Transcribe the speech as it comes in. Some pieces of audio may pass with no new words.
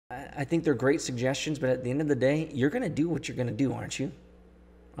I think they're great suggestions, but at the end of the day, you're going to do what you're going to do, aren't you?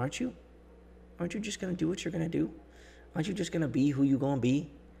 Aren't you? Aren't you just going to do what you're going to do? Aren't you just going to be who you're going to be?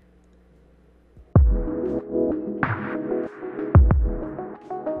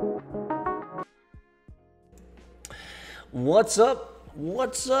 What's up?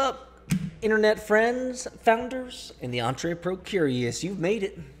 What's up, internet friends, founders, and the entrepreneur curious? You've made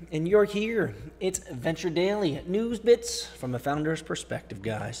it, and you're here. It's Venture Daily, news bits from a founder's perspective,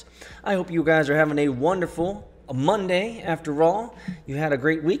 guys. I hope you guys are having a wonderful Monday. After all, you had a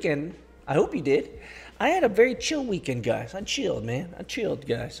great weekend. I hope you did. I had a very chill weekend, guys. I chilled, man. I chilled,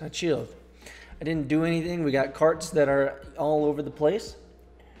 guys. I chilled. I didn't do anything. We got carts that are all over the place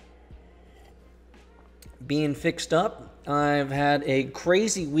being fixed up. I've had a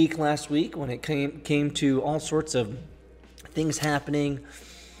crazy week last week when it came to all sorts of things happening,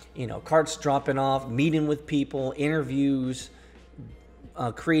 carts dropping off, meeting with people, interviews,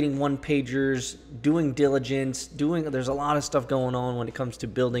 creating one-pagers, doing diligence, there's a lot of stuff going on when it comes to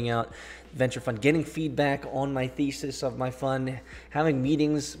building out venture fund, getting feedback on my thesis of my fund, having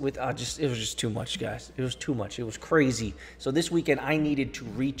meetings with, it was just too much, guys. It was too much. It was crazy. So this weekend I needed to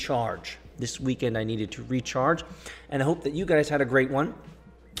recharge. And I hope that you guys had a great one.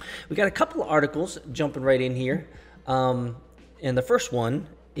 We got a couple of articles jumping right in here. And the first one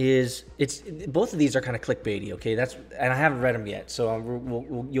is, both of these are kind of clickbaity, okay? And I haven't read them yet,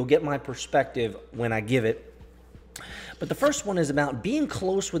 so you'll get my perspective when I give it. But the first one is about being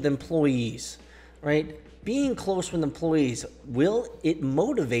close with employees, right? Being close with employees, will it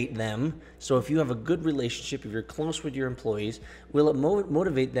motivate them? So if you have a good relationship, if you're close with your employees, will it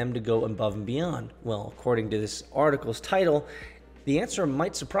motivate them to go above and beyond? Well, according to this article's title, the answer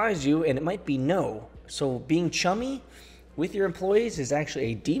might surprise you, and it might be no. So being chummy with your employees is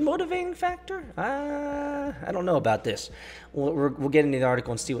actually a demotivating factor? I don't know about this. We'll get into the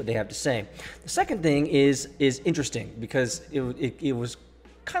article and see what they have to say. The second thing is interesting because it was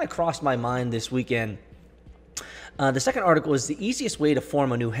kind of crossed my mind this weekend. The second article is the easiest way to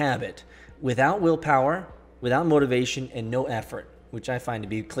form a new habit without willpower, without motivation, and no effort, which I find to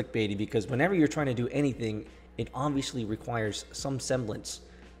be clickbaity because whenever you're trying to do anything, it obviously requires some semblance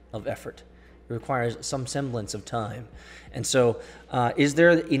of effort. It requires some semblance of time. And so is there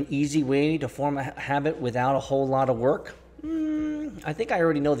an easy way to form a habit without a whole lot of work? I think I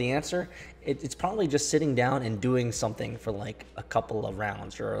already know the answer. It's probably just sitting down and doing something for like a couple of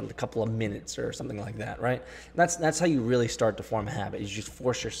rounds or a couple of minutes or something like that, right? That's how you really start to form a habit. You just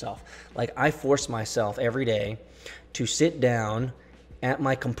force yourself. Like I force myself every day to sit down at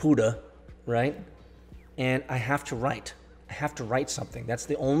my computer, right? And I have to write. I have to write something. That's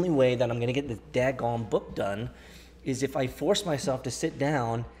the only way that I'm going to get the daggone book done is if I force myself to sit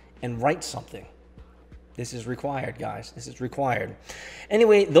down and write something. This is required, guys. This is required.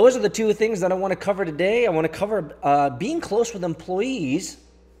 Anyway, those are the two things that I want to cover today. I want to cover being close with employees.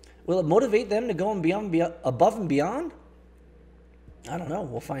 Will it motivate them to go above and beyond? I don't know.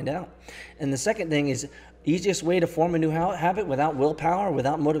 We'll find out. And the second thing is easiest way to form a new habit without willpower,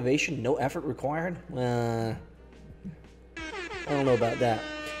 without motivation, no effort required. I don't know about that.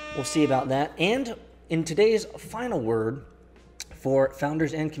 We'll see about that. And in today's final word, for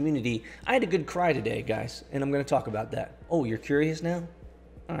founders and community, I had a good cry today, guys, and I'm going to talk about that. Oh, you're curious now?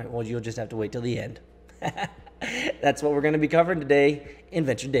 All right, well, you'll just have to wait till the end. That's what we're going to be covering today in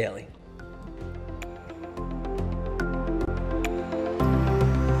Venture Daily.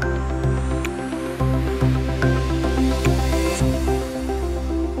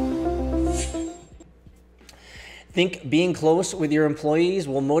 Think being close with your employees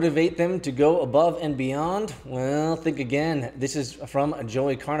will motivate them to go above and beyond? Well, think again. This is from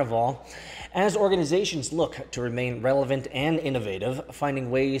Joey Carnival. As organizations look to remain relevant and innovative,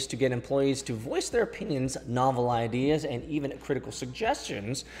 finding ways to get employees to voice their opinions, novel ideas, and even critical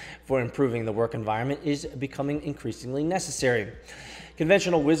suggestions for improving the work environment is becoming increasingly necessary.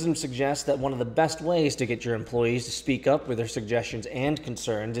 Conventional wisdom suggests that one of the best ways to get your employees to speak up with their suggestions and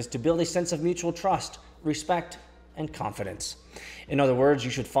concerns is to build a sense of mutual trust, respect, and confidence. In other words,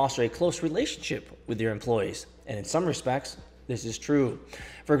 you should foster a close relationship with your employees. And in some respects, this is true.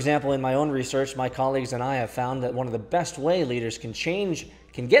 For example, in my own research, my colleagues and I have found that one of the best way leaders can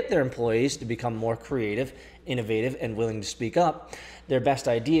get their employees to become more creative, innovative, and willing to speak up their best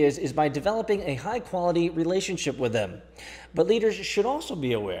ideas is by developing a high-quality relationship with them. But leaders should also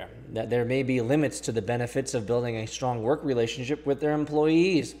be aware that there may be limits to the benefits of building a strong work relationship with their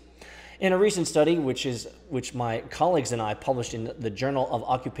employees. In a recent study, which my colleagues and I published in the Journal of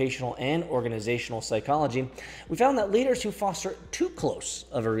Occupational and Organizational Psychology, we found that leaders who foster too close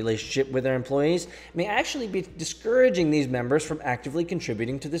of a relationship with their employees may actually be discouraging these members from actively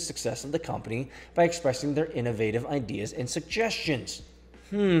contributing to the success of the company by expressing their innovative ideas and suggestions.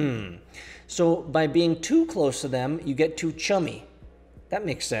 So by being too close to them, you get too chummy. That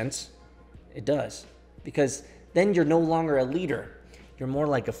makes sense. It does. Because then you're no longer a leader. You're more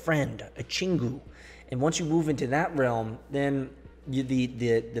like a friend, a chingu. And once you move into that realm, then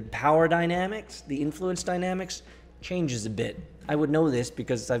the power dynamics, the influence dynamics changes a bit. I would know this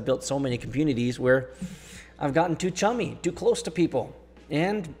because I've built so many communities where I've gotten too chummy, too close to people.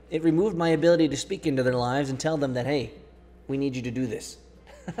 And it removed my ability to speak into their lives and tell them that, hey, we need you to do this.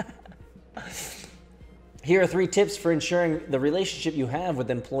 Here are 3 tips for ensuring the relationship you have with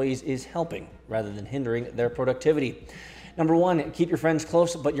employees is helping rather than hindering their productivity. Number 1, keep your friends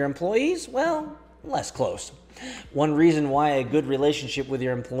close, but your employees, well, less close. One reason why a good relationship with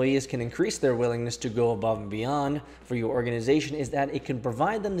your employees can increase their willingness to go above and beyond for your organization is that it can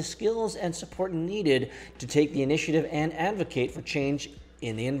provide them the skills and support needed to take the initiative and advocate for change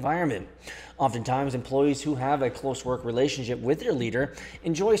in the environment. Oftentimes, employees who have a close work relationship with their leader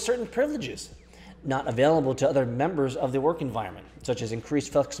enjoy certain privileges not available to other members of the work environment, such as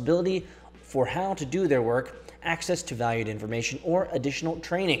increased flexibility for how to do their work, access to valued information, or additional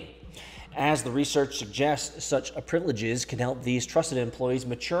training. As the research suggests, such privileges can help these trusted employees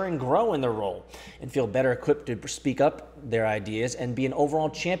mature and grow in their role and feel better equipped to speak up their ideas and be an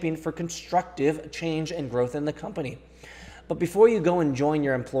overall champion for constructive change and growth in the company. But before you go and join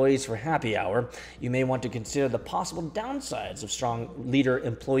your employees for happy hour, you may want to consider the possible downsides of strong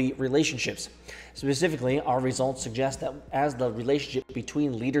leader-employee relationships. Specifically, our results suggest that as the relationship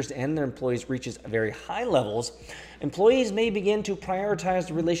between leaders and their employees reaches very high levels, employees may begin to prioritize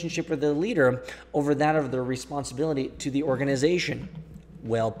the relationship with the leader over that of their responsibility to the organization.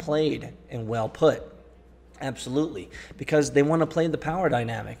 Well played and well put. Absolutely. Because they want to play the power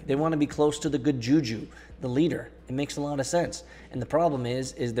dynamic. They want to be close to the good juju, the leader. It makes a lot of sense. And the problem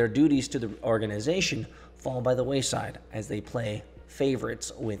is their duties to the organization fall by the wayside as they play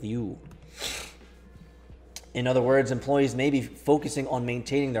favorites with you. In other words, employees may be focusing on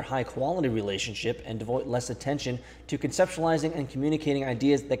maintaining their high-quality relationship and devote less attention to conceptualizing and communicating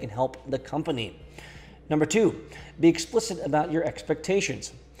ideas that can help the company. Number 2, be explicit about your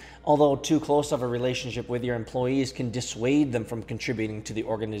expectations. Although too close of a relationship with your employees can dissuade them from contributing to the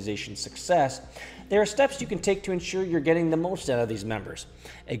organization's success, there are steps you can take to ensure you're getting the most out of these members.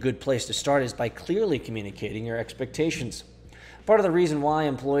 A good place to start is by clearly communicating your expectations. Part of the reason why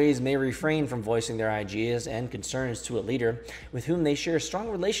employees may refrain from voicing their ideas and concerns to a leader with whom they share a strong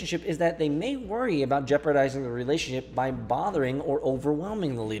relationship is that they may worry about jeopardizing the relationship by bothering or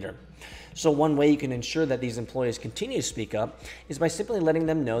overwhelming the leader. So one way you can ensure that these employees continue to speak up is by simply letting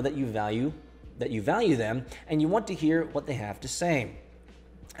them know that you value them and you want to hear what they have to say.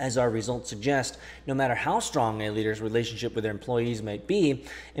 As our results suggest, no matter how strong a leader's relationship with their employees might be,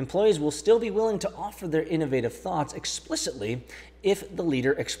 employees will still be willing to offer their innovative thoughts explicitly if the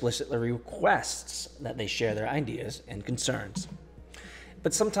leader explicitly requests that they share their ideas and concerns.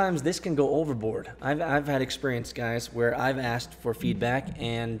 But sometimes this can go overboard. I've had experience, guys, where I've asked for feedback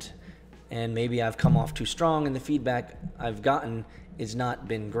and maybe I've come off too strong, and the feedback I've gotten has not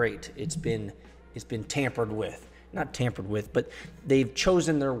been great. It's been tampered with. Not tampered with, but they've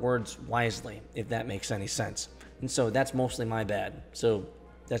chosen their words wisely, if that makes any sense. And so that's mostly my bad. So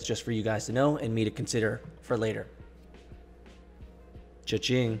that's just for you guys to know and me to consider for later.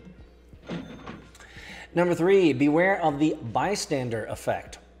 Cha-ching. Number 3, beware of the bystander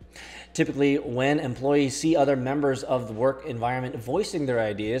effect. Typically, when employees see other members of the work environment voicing their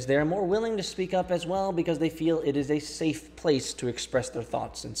ideas, they are more willing to speak up as well because they feel it is a safe place to express their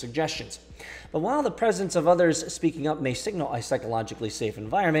thoughts and suggestions. But while the presence of others speaking up may signal a psychologically safe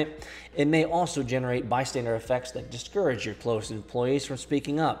environment, it may also generate bystander effects that discourage your close employees from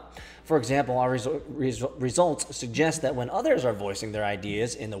speaking up. For example, our results suggest that when others are voicing their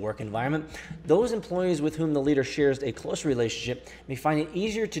ideas in the work environment, those employees with whom the leader shares a close relationship may find it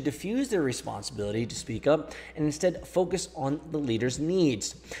easier to diffuse their responsibility to speak up and instead focus on the leader's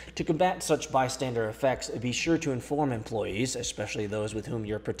needs. To combat such bystander effects, be sure to inform employees, especially those with whom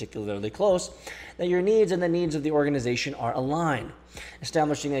you're particularly close, that your needs and the needs of the organization are aligned.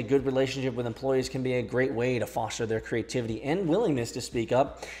 Establishing a good relationship with employees can be a great way to foster their creativity and willingness to speak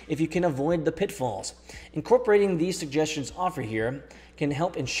up if you can avoid the pitfalls. Incorporating these suggestions offered here can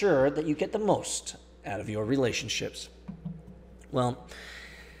help ensure that you get the most out of your relationships. Well,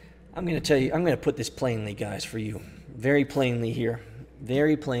 I'm going to put this plainly, guys, for you. Very plainly here.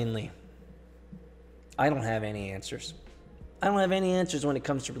 Very plainly. I don't have any answers. I don't have any answers when it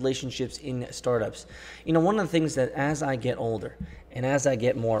comes to relationships in startups. You know, one of the things that as I get older and as I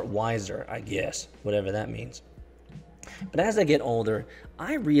get more wiser, I guess, whatever that means. But as I get older,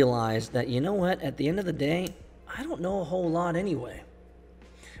 I realize that, you know what, at the end of the day, I don't know a whole lot anyway.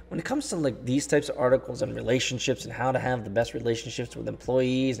 When it comes to like these types of articles on relationships and how to have the best relationships with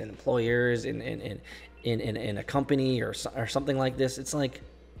employees and employers in a company or something like this, it's like,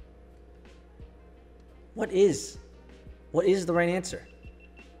 what is the right answer?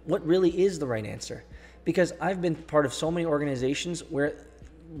 What really is the right answer? Because I've been part of so many organizations where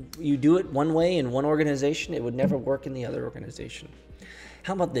you do it one way in one organization, it would never work in the other organization.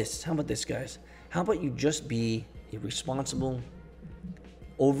 How about this? How about this, guys? How about you just be a responsible,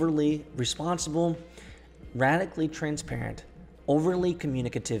 overly responsible, radically transparent, overly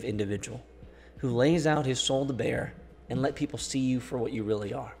communicative individual who lays out his soul to bare and let people see you for what you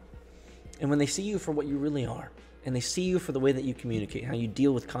really are. And when they see you for what you really are, and they see you for the way that you communicate, how you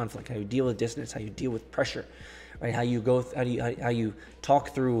deal with conflict, how you deal with dissonance, how you deal with pressure, right? How you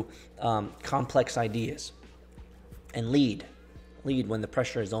talk through complex ideas, and lead when the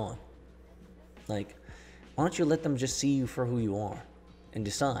pressure is on. Like, why don't you let them just see you for who you are, and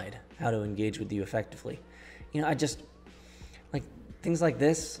decide how to engage with you effectively? You know, I just like things like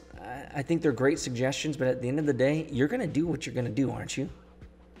this. I think they're great suggestions, but at the end of the day, you're gonna do what you're gonna do, aren't you?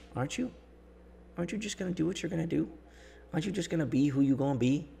 Aren't you? Aren't you just going to do what you're going to do? Aren't you just going to be who you're going to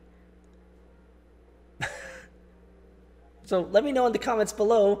be? So let me know in the comments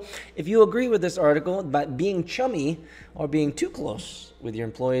below if you agree with this article about being chummy or being too close with your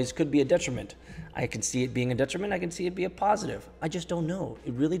employees could be a detriment. I can see it being a detriment. I can see it be a positive. I just don't know.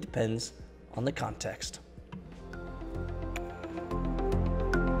 It really depends on the context.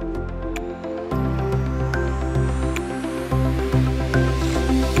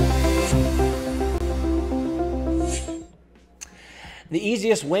 The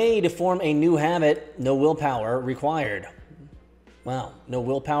easiest way to form a new habit, no willpower required. Wow, no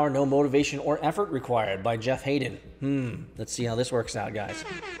willpower, no motivation or effort required by Jeff Hayden. Let's see how this works out, guys.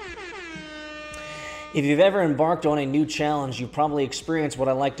 If you've ever embarked on a new challenge, you've probably experienced what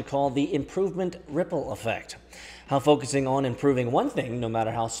I like to call the improvement ripple effect. How focusing on improving one thing, no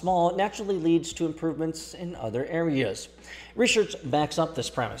matter how small, naturally leads to improvements in other areas. Research backs up this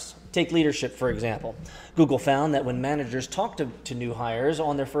premise. Take leadership, for example. Google found that when managers talked to new hires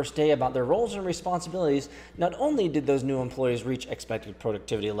on their first day about their roles and responsibilities, not only did those new employees reach expected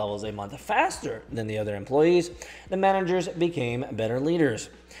productivity levels a month faster than the other employees, the managers became better leaders.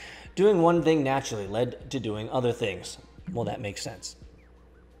 Doing one thing naturally led to doing other things. Well, that makes sense.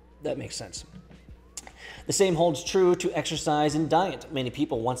 That makes sense. The same holds true to exercise and diet. Many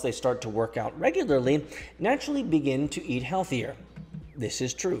people, once they start to work out regularly, naturally begin to eat healthier. This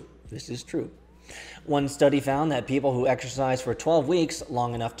is true. This is true. One study found that people who exercised for 12 weeks,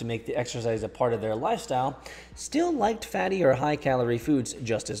 long enough to make the exercise a part of their lifestyle, still liked fatty or high-calorie foods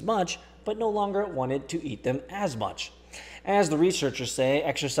just as much, but no longer wanted to eat them as much. As the researchers say,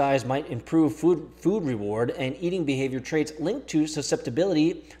 exercise might improve food reward and eating behavior traits linked to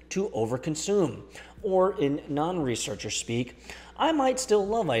susceptibility to overconsume. Or in non-researcher speak, I might still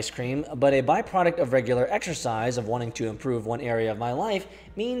love ice cream, but a byproduct of regular exercise, of wanting to improve one area of my life,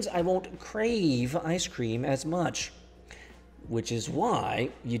 means I won't crave ice cream as much. Which is why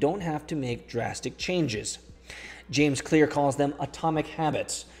you don't have to make drastic changes. James Clear calls them atomic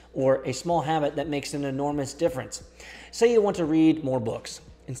habits, or a small habit that makes an enormous difference. Say you want to read more books.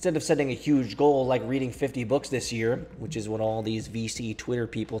 Instead of setting a huge goal like reading 50 books this year, which is what all these VC Twitter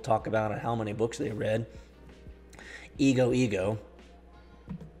people talk about and how many books they read. Ego.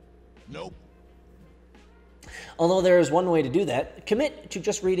 Nope. Although there is one way to do that, commit to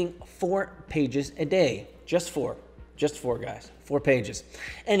just reading 4 pages a day. Just 4. Just 4, guys. 4 pages.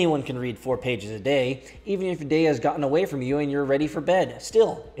 Anyone can read 4 pages a day, even if your day has gotten away from you and you're ready for bed.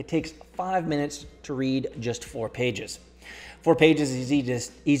 Still, it takes 5 minutes to read just 4 pages. 4 pages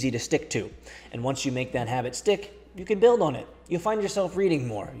is easy to stick to, and once you make that habit stick, you can build on it. You'll find yourself reading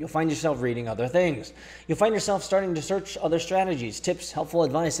more. You'll find yourself reading other things. You'll find yourself starting to search other strategies, tips, helpful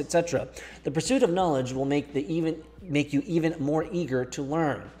advice, etc. The pursuit of knowledge will make you even more eager to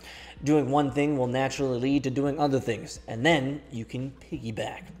learn. Doing one thing will naturally lead to doing other things, and then you can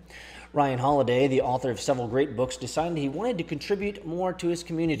piggyback. Ryan Holiday, the author of several great books, decided he wanted to contribute more to his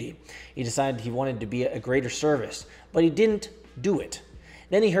community. He decided he wanted to be a greater service, but he didn't do it.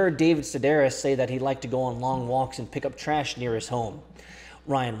 Then he heard David Sedaris say that he'd like to go on long walks and pick up trash near his home.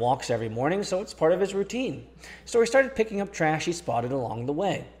 Ryan walks every morning, so it's part of his routine. So he started picking up trash he spotted along the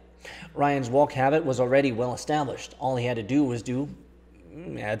way. Ryan's walk habit was already well established. All he had to do was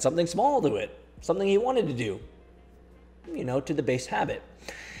add something small to it. something he wanted to do, to the base habit.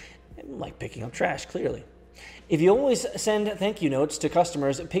 Like picking up trash, clearly. If you always send thank you notes to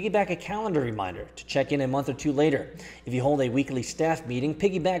customers, piggyback a calendar reminder to check in a month or two later. If you hold a weekly staff meeting,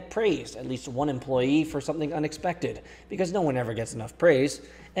 piggyback praise at least one employee for something unexpected, because no one ever gets enough praise,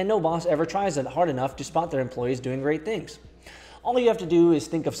 and no boss ever tries hard enough to spot their employees doing great things. All you have to do is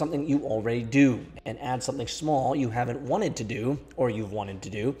think of something you already do and add something small you haven't wanted to do or you've wanted to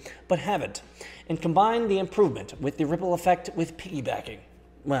do but haven't, and combine the improvement with the ripple effect with piggybacking.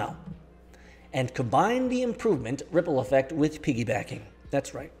 Combine the improvement ripple effect with piggybacking.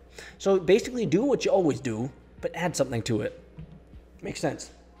 That's right. So basically do what you always do, but add something to it. Makes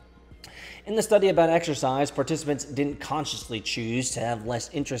sense. In the study about exercise, participants didn't consciously choose to have less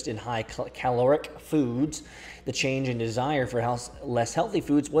interest in high caloric foods. The change in desire for less healthy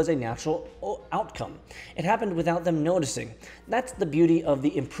foods was a natural outcome. It happened without them noticing. That's the beauty of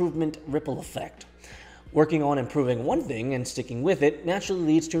the improvement ripple effect. Working on improving one thing and sticking with it naturally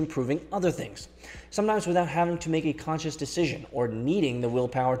leads to improving other things, sometimes without having to make a conscious decision or needing the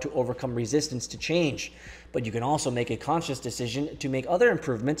willpower to overcome resistance to change. But you can also make a conscious decision to make other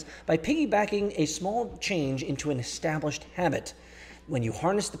improvements by piggybacking a small change into an established habit. When you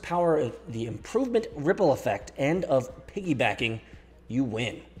harness the power of the improvement ripple effect and of piggybacking, you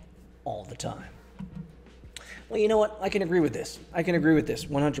win all the time. Well, you know what? I can agree with this.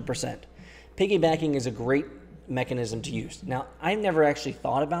 100%. Piggybacking is a great mechanism to use. Now, I never actually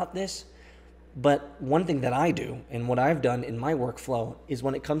thought about this, but one thing that I do and what I've done in my workflow is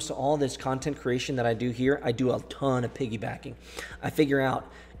when it comes to all this content creation that I do here, I do a ton of piggybacking. I figure out,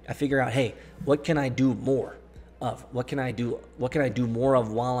 hey, what can I do more of? What can I do more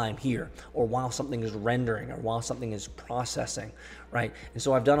of while I'm here, or while something is rendering, or while something is processing, right? And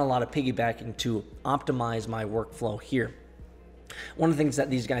so I've done a lot of piggybacking to optimize my workflow here. One of the things that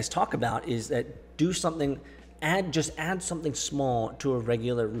these guys talk about is that just add something small to a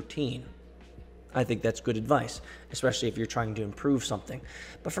regular routine. I think that's good advice, especially if you're trying to improve something.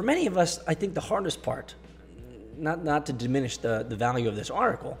 But for many of us, I think the hardest part, not to diminish the value of this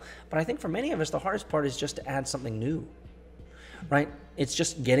article, but I think for many of us, the hardest part is just to add something new, right? It's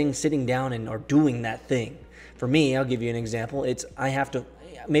just sitting down or doing that thing. For me, I'll give you an example.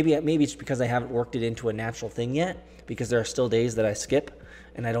 Maybe it's because I haven't worked it into a natural thing yet, because there are still days that I skip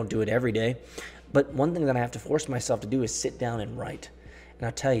and I don't do it every day. But one thing that I have to force myself to do is sit down and write. And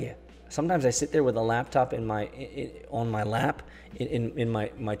I'll tell you, sometimes I sit there with a laptop on my lap in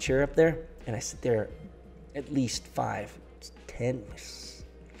my chair up there, and I sit there at least 5, 10,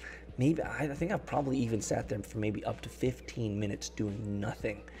 maybe, I think I've probably even sat there for maybe up to 15 minutes doing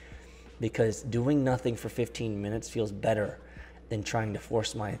nothing, because doing nothing for 15 minutes feels better than trying to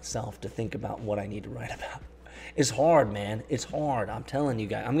force myself to think about what I need to write about. It's hard, man. It's hard. I'm telling you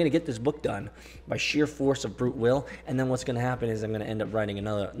guys. I'm going to get this book done by sheer force of brute will, and then what's going to happen is I'm going to end up writing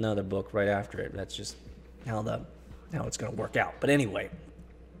another book right after it. That's just how it's going to work out. But anyway,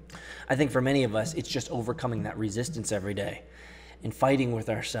 I think for many of us, it's just overcoming that resistance every day and fighting with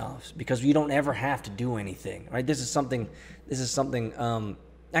ourselves, because we don't ever have to do anything, right? This is something.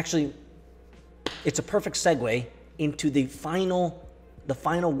 Actually, it's a perfect segue into the final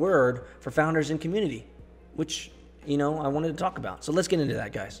word for founders and community, which, I wanted to talk about. So let's get into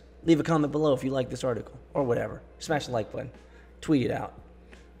that, guys. Leave a comment below if you like this article or whatever. Smash the like button. Tweet it out.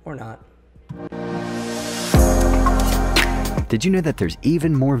 Or not. Did you know that there's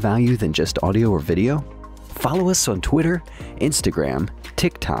even more value than just audio or video? Follow us on Twitter, Instagram,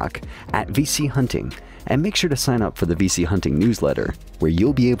 TikTok @VC Hunting, and make sure to sign up for the VC Hunting newsletter, where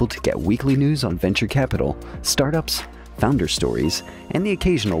you'll be able to get weekly news on venture capital, startups, founder stories, and the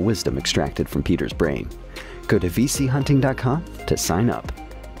occasional wisdom extracted from Peter's brain. Go to vchunting.com to sign up.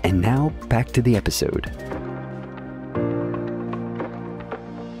 And now, back to the episode.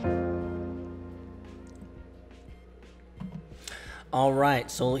 All right,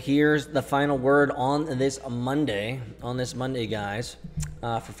 so here's the final word on this Monday, guys,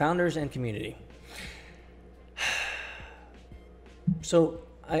 for founders and community. So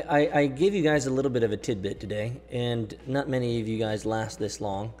I gave you guys a little bit of a tidbit today, and not many of you guys last this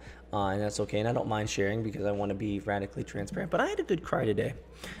long, and that's okay, and I don't mind sharing because I want to be radically transparent, but I had a good cry today.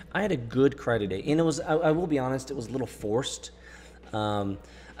 And it was, I will be honest, it was a little forced.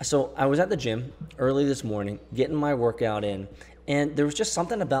 So I was at the gym early this morning, getting my workout in, and there was just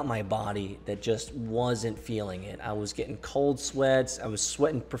something about my body that just wasn't feeling it. I was getting cold sweats. I was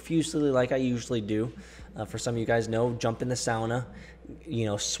sweating profusely like I usually do. For some of you guys know, jump in the sauna,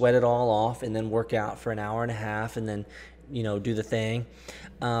 sweat it all off, and then work out for an hour and a half, and then, do the thing.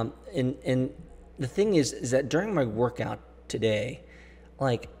 And the thing is that during my workout today,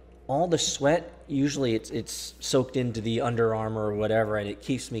 like, all the sweat, usually it's soaked into the Under Armour or whatever, and it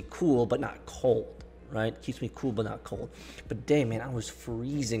keeps me cool but not cold, right? It keeps me cool but not cold. But today, man, I was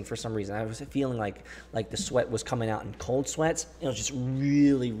freezing for some reason. I was feeling like the sweat was coming out in cold sweats. It was just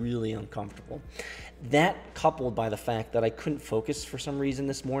really, really uncomfortable. That coupled by the fact that I couldn't focus for some reason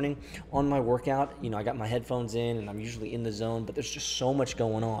this morning on my workout. You know, I got my headphones in and I'm usually in the zone, but there's just so much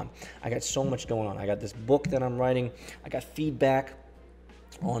going on. I got so much going on. I got this book that I'm writing. I got feedback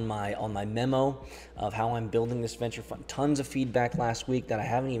on my memo of how I'm building this venture fund. Tons of feedback last week that I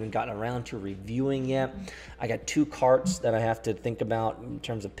haven't even gotten around to reviewing yet. I got 2 carts that I have to think about in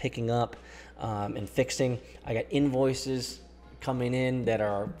terms of picking up and fixing. I got invoices coming in that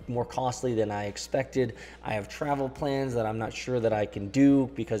are more costly than I expected. I have travel plans that I'm not sure that I can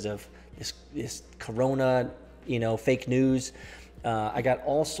do because of this corona, fake news. I got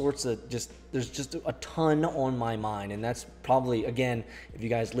all sorts of there's just a ton on my mind, and that's probably, again, if you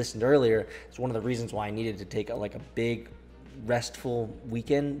guys listened earlier, it's one of the reasons why I needed to take a big restful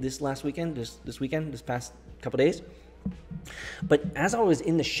weekend this past couple days. But as I was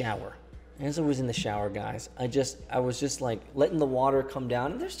in the shower, guys, I was just like letting the water come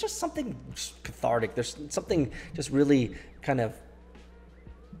down, and there's just something cathartic. There's something just really kind of,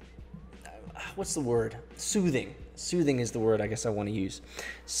 what's the word? Soothing is the word I guess I want to use.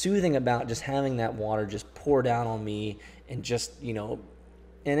 Soothing about just having that water just pour down on me and just, and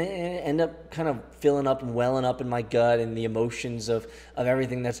it end up kind of filling up and welling up in my gut and the emotions of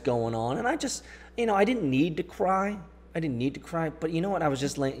everything that's going on. And I just, I didn't need to cry. But you know what? I was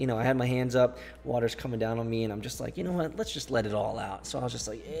just like, I had my hands up, water's coming down on me, and I'm just like, you know what? Let's just let it all out. So I was just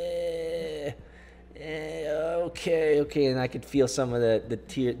like, okay, and I could feel some of the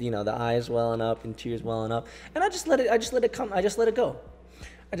tear, the eyes welling up and tears welling up, and I just let it come. I just let it go.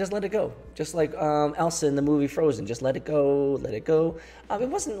 Just like Elsa in the movie Frozen. Just let it go. It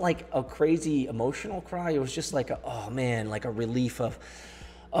wasn't like a crazy emotional cry. It was just like like a relief of,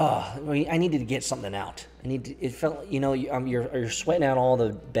 I needed to get something out. It felt, you're sweating out all the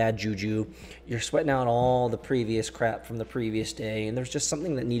bad juju. You're sweating out all the previous crap from the previous day, and there's just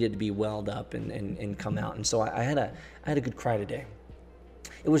something that needed to be welled up and come out. And so I had a good cry today.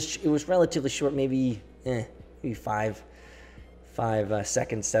 It was relatively short, maybe 5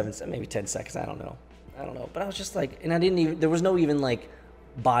 seconds, 7, maybe 10 seconds. I don't know. But I was just like, and there was no even like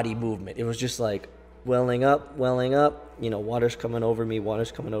body movement. It was just like welling up, water's coming over me,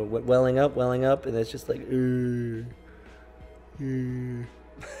 welling up, and it's just like,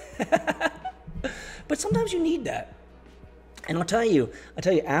 But sometimes you need that. And I'll tell you,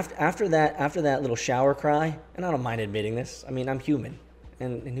 after that little shower cry, and I don't mind admitting this, I mean, I'm human,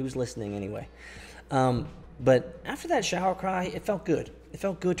 and who's listening anyway? But after that shower cry, it felt good. It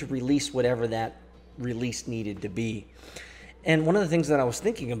felt good to release whatever that release needed to be. And one of the things that I was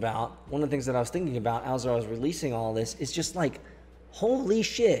thinking about as I was releasing all this is just like, holy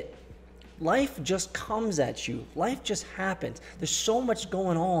shit, life just comes at you. Life just happens. There's so much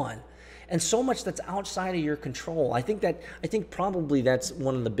going on and so much that's outside of your control. I think probably that's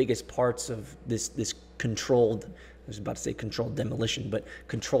one of the biggest parts of this controlled, I was about to say controlled demolition, but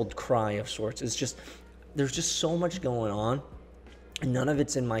controlled cry of sorts. It's just, there's just so much going on and none of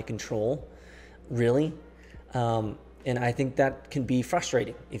it's in my control, really. And I think that can be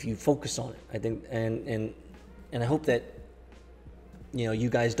frustrating if you focus on it. I think, and I hope that, you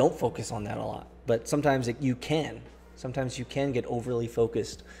guys don't focus on that a lot. But sometimes you can. Sometimes you can get overly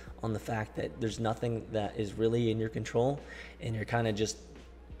focused on the fact that there's nothing that is really in your control, and you're kind of just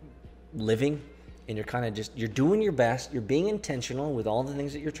living, and you're doing your best. You're being intentional with all the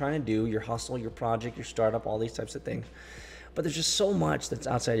things that you're trying to do, your hustle, your project, your startup, all these types of things. But there's just so much that's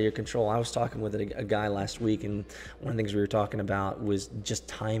outside of your control. I was talking with a guy last week, and one of the things we were talking about was just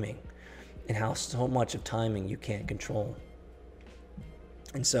timing and how so much of timing you can't control.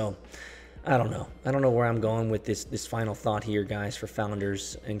 And so, I don't know where I'm going with this final thought here, guys, for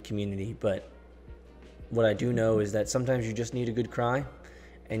founders and community. But what I do know is that sometimes you just need a good cry,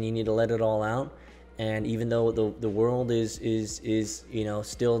 and you need to let it all out. And even though the world is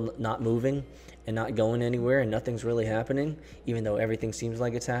still not moving and not going anywhere and nothing's really happening, even though everything seems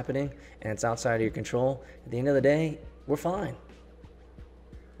like it's happening and it's outside of your control, at the end of the day, we're fine.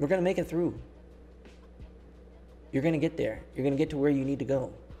 We're going to make it through. You're going to get there. You're going to get to where you need to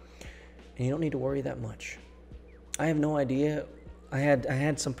go. And you don't need to worry that much. I have no idea. I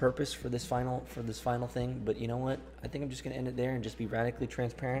had some purpose for this final thing, but you know what? I think I'm just going to end it there and just be radically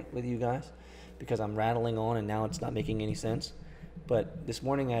transparent with you guys, because I'm rattling on and now it's not making any sense. But this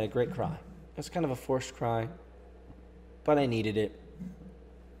morning I had a great cry. It's kind of a forced cry, but I needed it.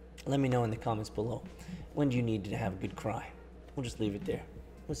 Let me know in the comments below. When do you need to have a good cry? We'll just leave it there.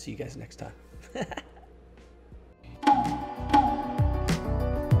 We'll see you guys next time.